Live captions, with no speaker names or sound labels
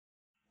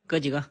哥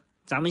几个，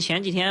咱们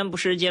前几天不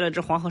是接了只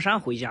黄河扇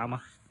回家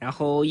吗？然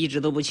后一直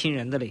都不亲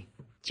人的嘞，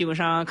基本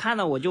上看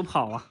到我就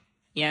跑啊。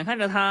眼看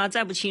着它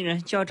再不亲人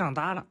就要长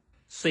大了，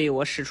所以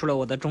我使出了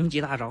我的终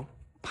极大招，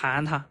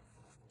盘它，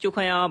就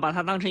快要把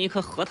它当成一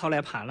颗核桃来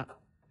盘了。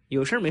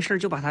有事没事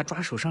就把它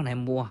抓手上来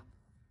摸啊。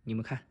你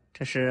们看，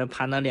这是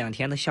盘了2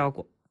天的效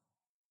果，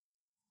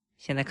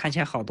现在看起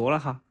来好多了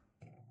哈，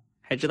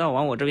还知道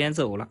往我这边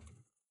走了。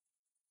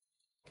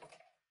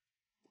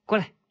过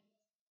来，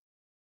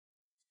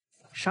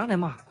上来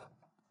嘛，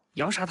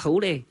摇啥头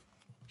嘞，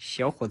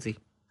小伙子，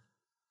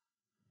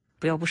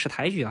不要不识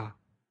抬举啊！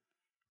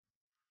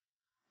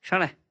上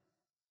来，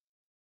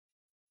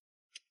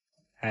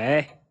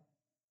哎，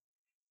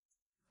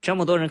这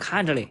么多人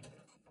看着嘞，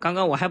刚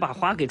刚我还把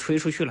花给吹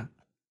出去了，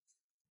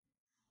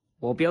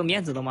我不要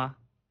面子的吗？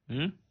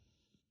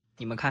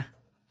你们看，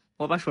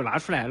我把手拿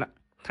出来了，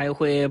他又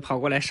会跑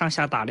过来上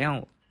下打量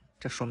我，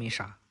这说明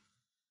啥？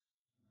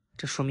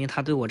这说明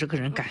他对我这个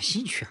人感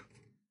兴趣啊！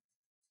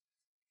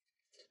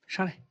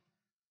上来，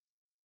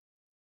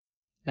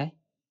来，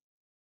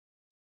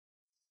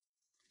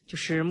就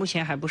是目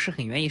前还不是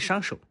很愿意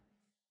上手，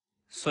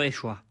所以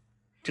说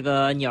这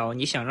个鸟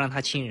你想让它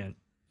亲人，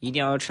一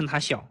定要趁它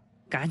小，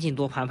赶紧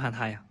多盘盘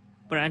它呀，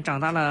不然长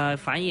大了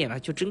繁衍了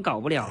就真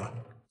搞不了了。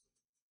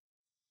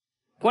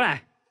过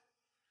来，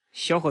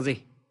小伙子，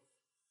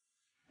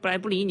不来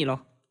不理你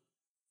喽。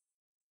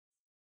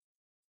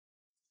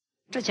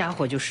这家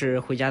伙就是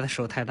回家的时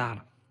候太大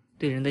了，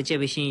对人的戒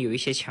备心有一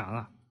些强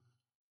啊。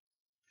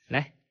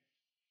来，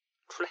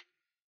出来，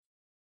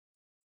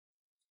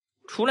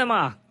出来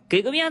嘛，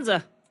给个面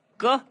子，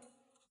哥。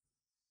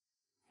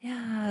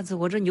呀子，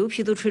我这牛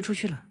皮都吹出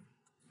去了，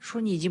说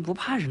你已经不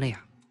怕人了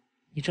呀？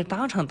你这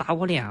当场打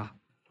我脸啊！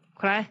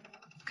快来，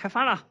开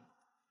饭了，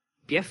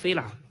别飞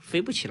了，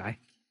飞不起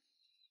来。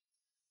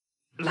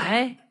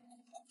来，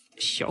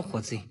小伙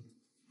子，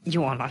你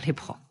往哪里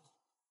跑？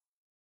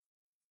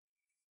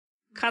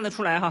看得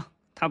出来哈，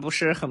他不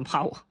是很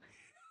怕我。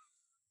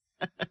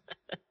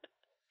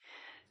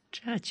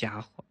这家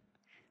伙，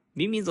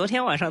明明昨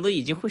天晚上都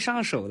已经会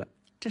上手了，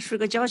这睡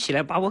个觉起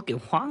来把我给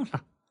忘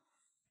了。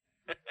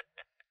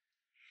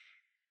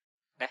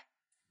来，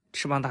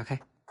翅膀打开，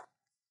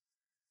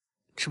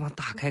翅膀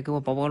打开，给我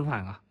保保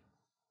暖啊！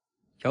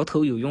摇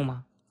头有用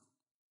吗？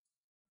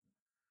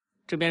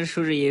这边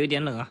手指也有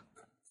点冷啊，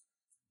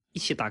一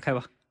起打开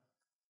吧。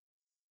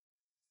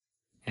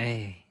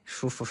哎，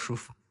舒服舒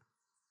服。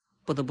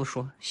不得不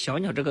说，小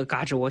鸟这个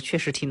嘎吱窝确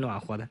实挺暖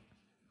和的，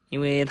因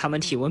为它们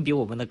体温比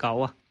我们的高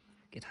啊。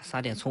给它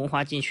撒点葱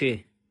花进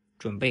去，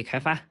准备开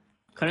饭。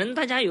可能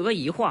大家有个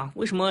疑惑啊，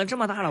为什么这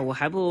么大了我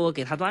还不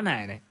给它端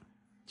奶呢？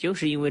就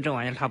是因为这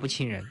玩意儿它不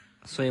亲人，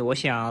所以我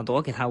想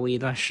多给它喂一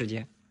段时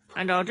间。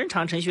按照正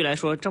常程序来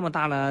说，这么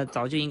大了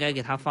早就应该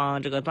给它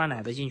放这个断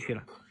奶的进去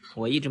了，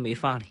我一直没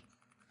放呢。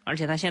而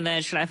且它现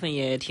在吃奶粉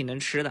也挺能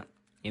吃的，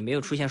也没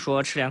有出现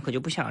说吃2口就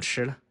不想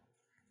吃了，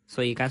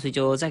所以干脆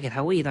就再给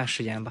它喂一段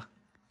时间吧。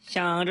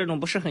像这种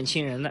不是很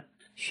亲人的，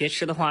学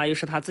吃的话又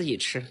是它自己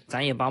吃，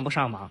咱也帮不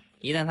上忙。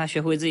一旦它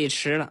学会自己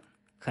吃了，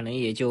可能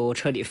也就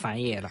彻底繁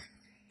衍了。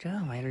这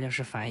玩意儿要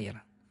是繁衍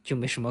了，就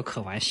没什么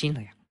可玩性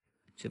了呀。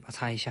嘴巴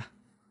擦一下，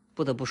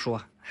不得不说，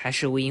还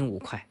是喂鹦鹉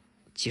快，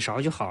几勺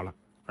就好了，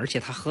而且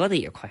它喝的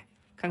也快。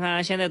看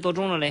看现在多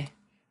重了嘞，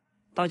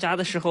到家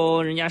的时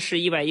候人家是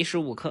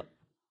115克。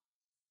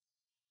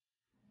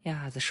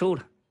呀子瘦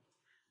了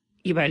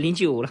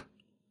，109了，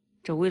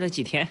这喂了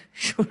几天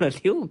瘦了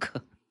6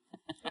克。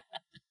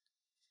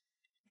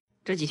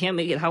这几天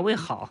没给它喂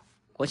好，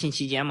国庆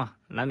期间嘛，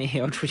难免也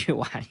要出去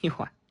玩一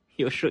玩，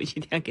有时候一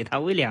天给它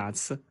喂2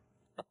次。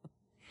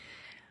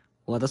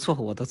我的错，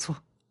我的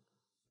错。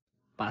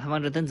把它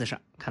放在凳子上，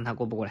看它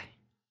过不过来。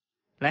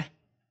来，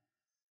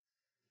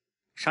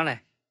上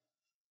来。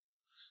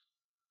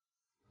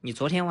你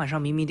昨天晚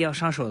上明明都要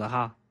上手的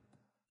哈。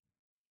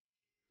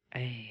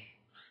哎，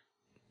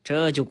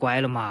这就乖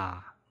了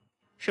嘛，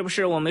是不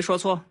是我没说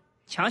错？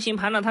强行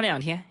盘了它2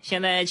天，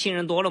现在亲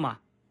人多了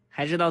嘛，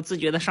还知道自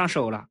觉的上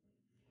手了。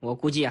我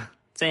估计啊，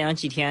再养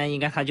几天应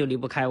该它就离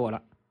不开我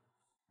了。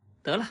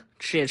得了，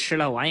吃也吃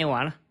了，玩也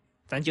玩了，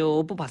咱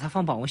就不把它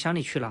放保温箱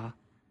里去了啊。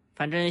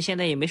反正现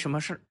在也没什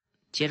么事儿，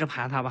接着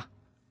盘它吧。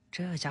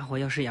这家伙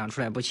要是养出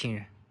来不亲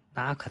人，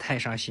那可太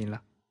伤心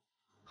了。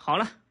好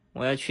了，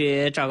我要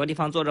去找个地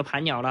方坐着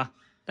盘鸟了。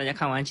大家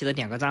看完记得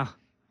点个赞，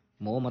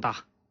么么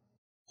哒。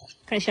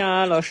看一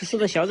下老14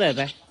的小崽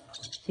崽，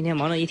今天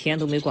忙了一天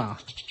都没管啊，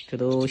这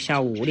都下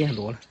午5点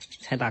多了，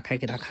才打开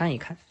给他看一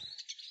看。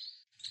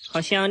好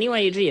像另外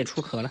一只也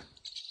出壳了，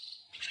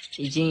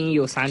已经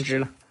有3只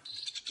了，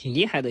挺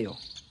厉害的哟，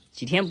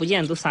几天不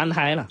见都3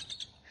胎了，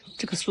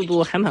这个速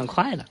度还蛮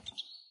快的。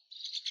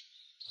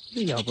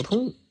又咬不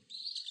痛，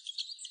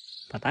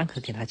把蛋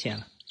壳给它剪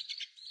了，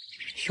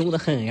凶得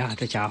很呀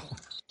这家伙。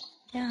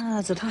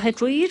呀子，他还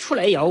追出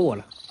来咬我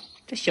了，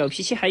这小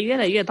脾气还越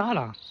来越大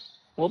了。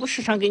我不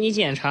时常给你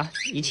检查，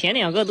你前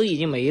2个都已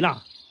经没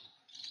了，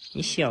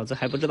你小子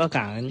还不知道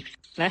感恩。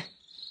来，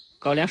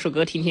搞2首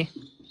歌听听，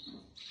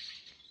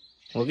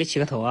我给起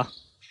个头啊。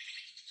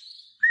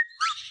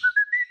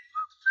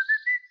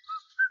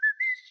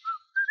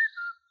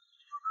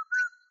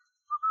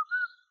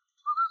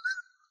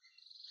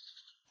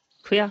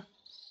吹啊！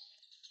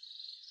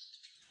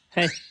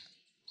嘿，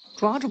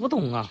抓着不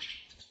动啊！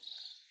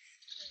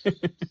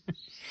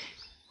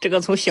这个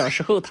从小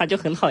时候他就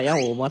很讨厌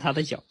我摸他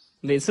的脚，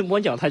每次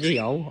摸脚他就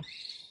咬我。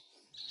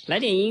来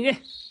点音乐，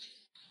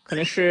可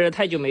能是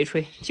太久没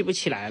吹，记不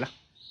起来了，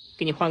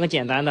给你换个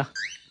简单的。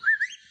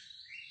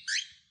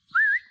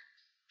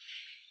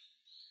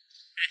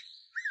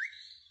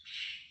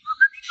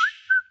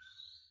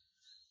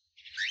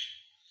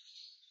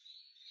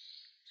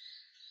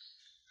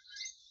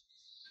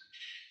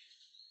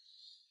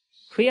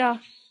吹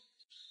呀！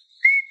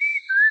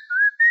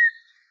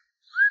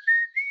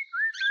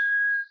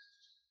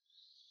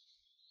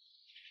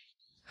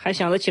还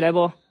想得起来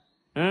不？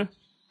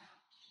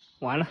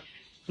完了，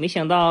没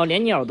想到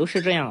连鸟都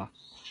是这样啊！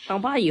当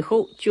爸以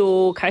后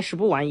就开始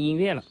不玩音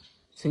乐了，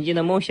曾经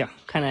的梦想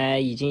看来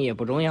已经也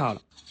不重要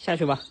了。下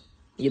去吧，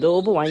你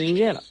都不玩音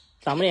乐了，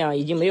咱们俩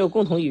已经没有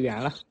共同语言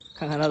了。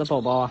看看他的宝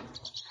宝啊，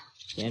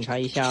检查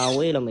一下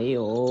喂了没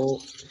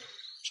有。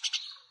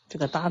这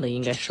个大的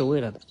应该是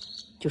喂了的，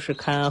就是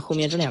看后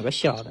面这两个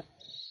小的。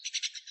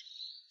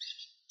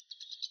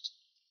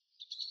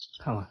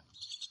看吧，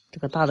这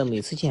个大的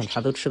每次检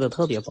查都吃的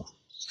特别饱。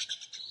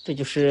这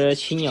就是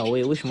禽鸟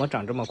胃为什么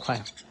长这么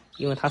快，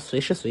因为它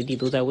随时随地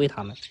都在喂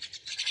它们。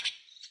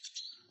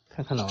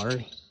看看哪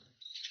里？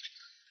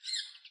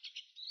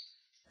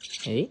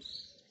哎，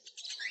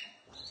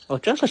哦，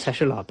这个才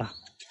是老大，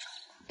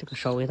这个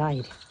稍微大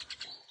一点，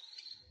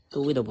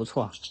都喂得不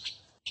错啊。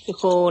最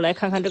后来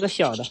看看这个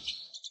小的，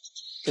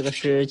这个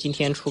是今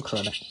天出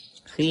壳的，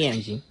黑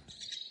眼睛，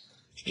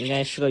应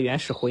该是个原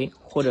始灰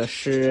或者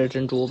是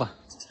珍珠吧，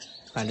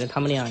反正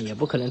他们俩也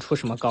不可能出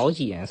什么高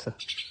级颜色。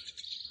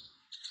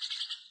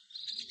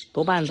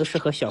多半都是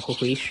和小灰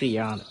灰是一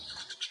样的。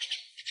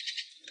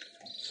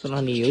树那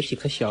里有几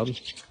颗小米，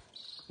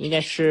应该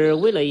是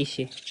喂了一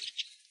些，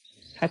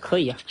还可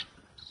以啊。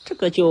这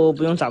个就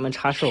不用咱们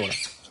插手了，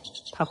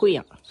他会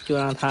养就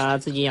让他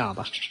自己养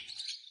吧。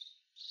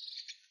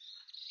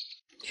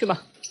去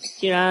吧，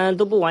既然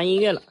都不玩音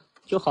乐了，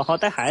就好好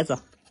带孩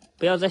子，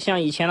不要再像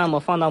以前那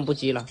么放荡不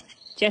羁了，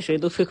见谁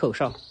都吹口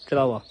哨，知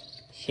道不？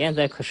现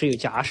在可是有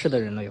家室的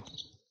人了哟。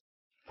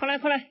快来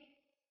快来！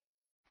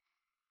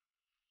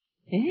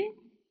哎，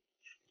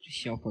这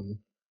小伙子，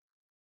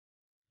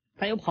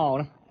他又跑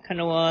了，看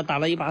着我打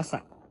了一把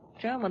伞，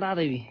这么大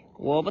的雨，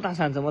我不打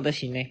伞怎么得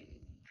行呢？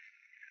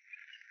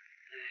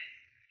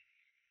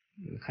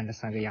又看这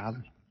三个鸭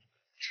子，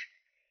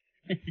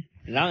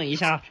让一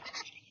下，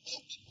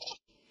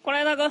过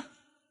来大哥，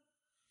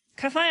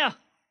开饭呀！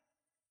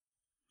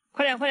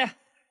快点快点，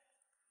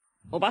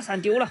我把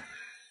伞丢了，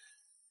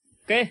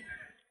给，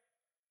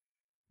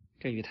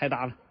这雨太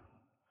大了，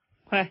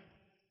快来！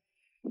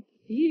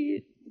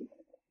咦。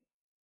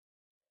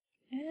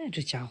哎，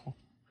这家伙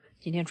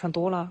今天穿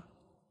多了，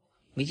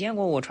没见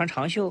过我穿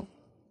长袖，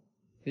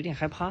有点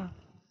害怕。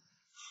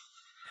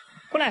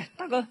过来，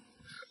大哥。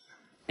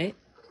哎，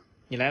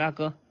你来了，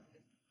哥。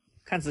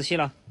看仔细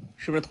了，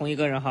是不是同一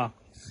个人哈？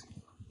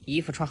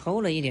衣服穿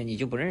厚了一点，你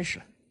就不认识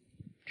了。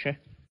吃。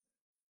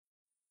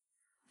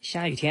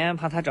下雨天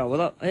怕他找不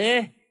到。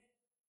哎，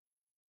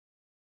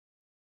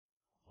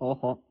哦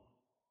吼，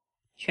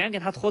全给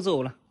他拖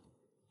走了。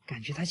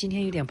感觉他今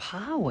天有点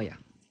怕我呀。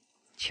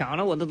抢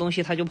了我的东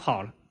西他就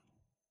跑了，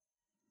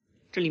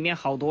这里面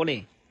好多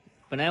嘞，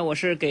本来我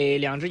是给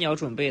2只鸟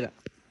准备的，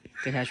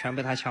这下全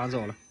被他抢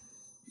走了。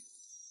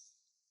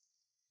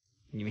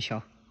你们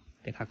瞧，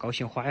被他高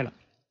兴坏了。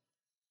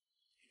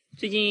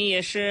最近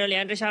也是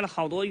连着下了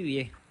好多雨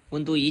耶，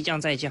温度一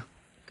降再降，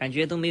感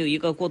觉都没有一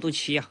个过渡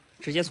期啊，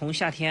直接从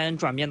夏天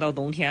转变到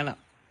冬天了，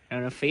让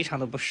人非常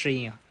的不适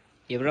应啊。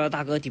也不知道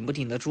大哥顶不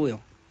顶得住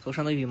哟，头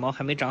上的羽毛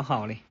还没长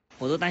好嘞，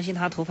我都担心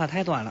他头发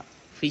太短了。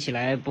飞起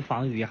来不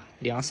防雨啊，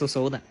凉飕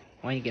飕的，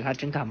万一给他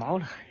真感冒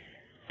了，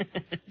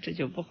这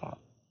就不好。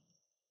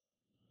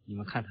你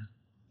们看他，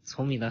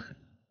聪明的很，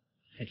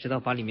还知道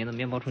把里面的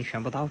面包虫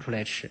全部倒出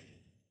来吃。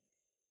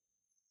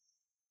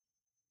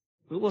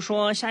如果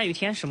说下雨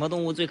天什么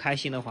动物最开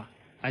心的话，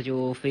那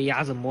就非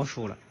鸭子莫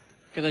属了。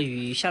这个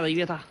雨下得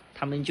越大，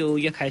它们就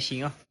越开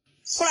心啊！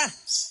过来，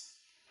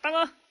大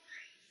哥，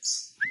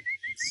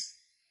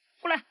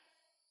过来。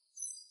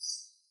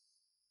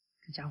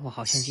这家伙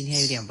好像今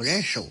天有点不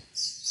认识我，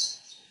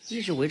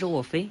一直围着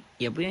我飞，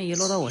也不愿意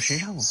落到我身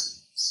上哦。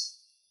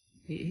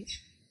诶，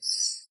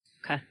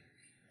看，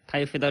他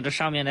又飞到这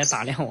上面来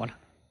打量我了，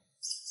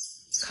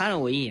看了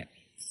我一眼，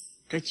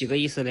这几个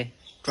意思嘞？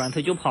转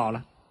头就跑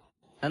了。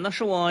难道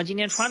是我今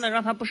天穿的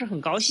让他不是很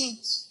高兴？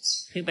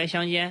黑白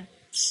相间，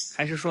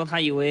还是说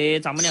他以为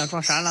咱们俩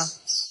撞衫了？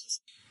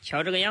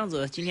瞧这个样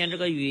子，今天这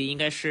个雨应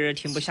该是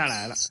停不下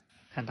来了。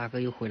看大哥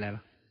又回来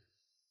了，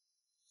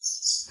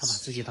他把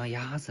自己当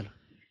鸭子了，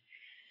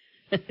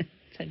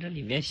在这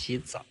里面洗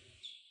澡。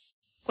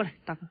过来，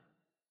大哥，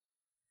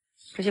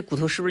这些骨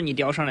头是不是你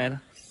叼上来的？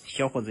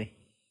小伙子，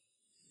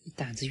你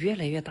胆子越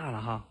来越大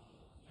了哈！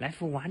来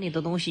福碗里的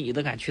东西你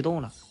都敢去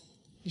动了，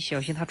你小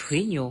心他捶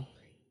你哦！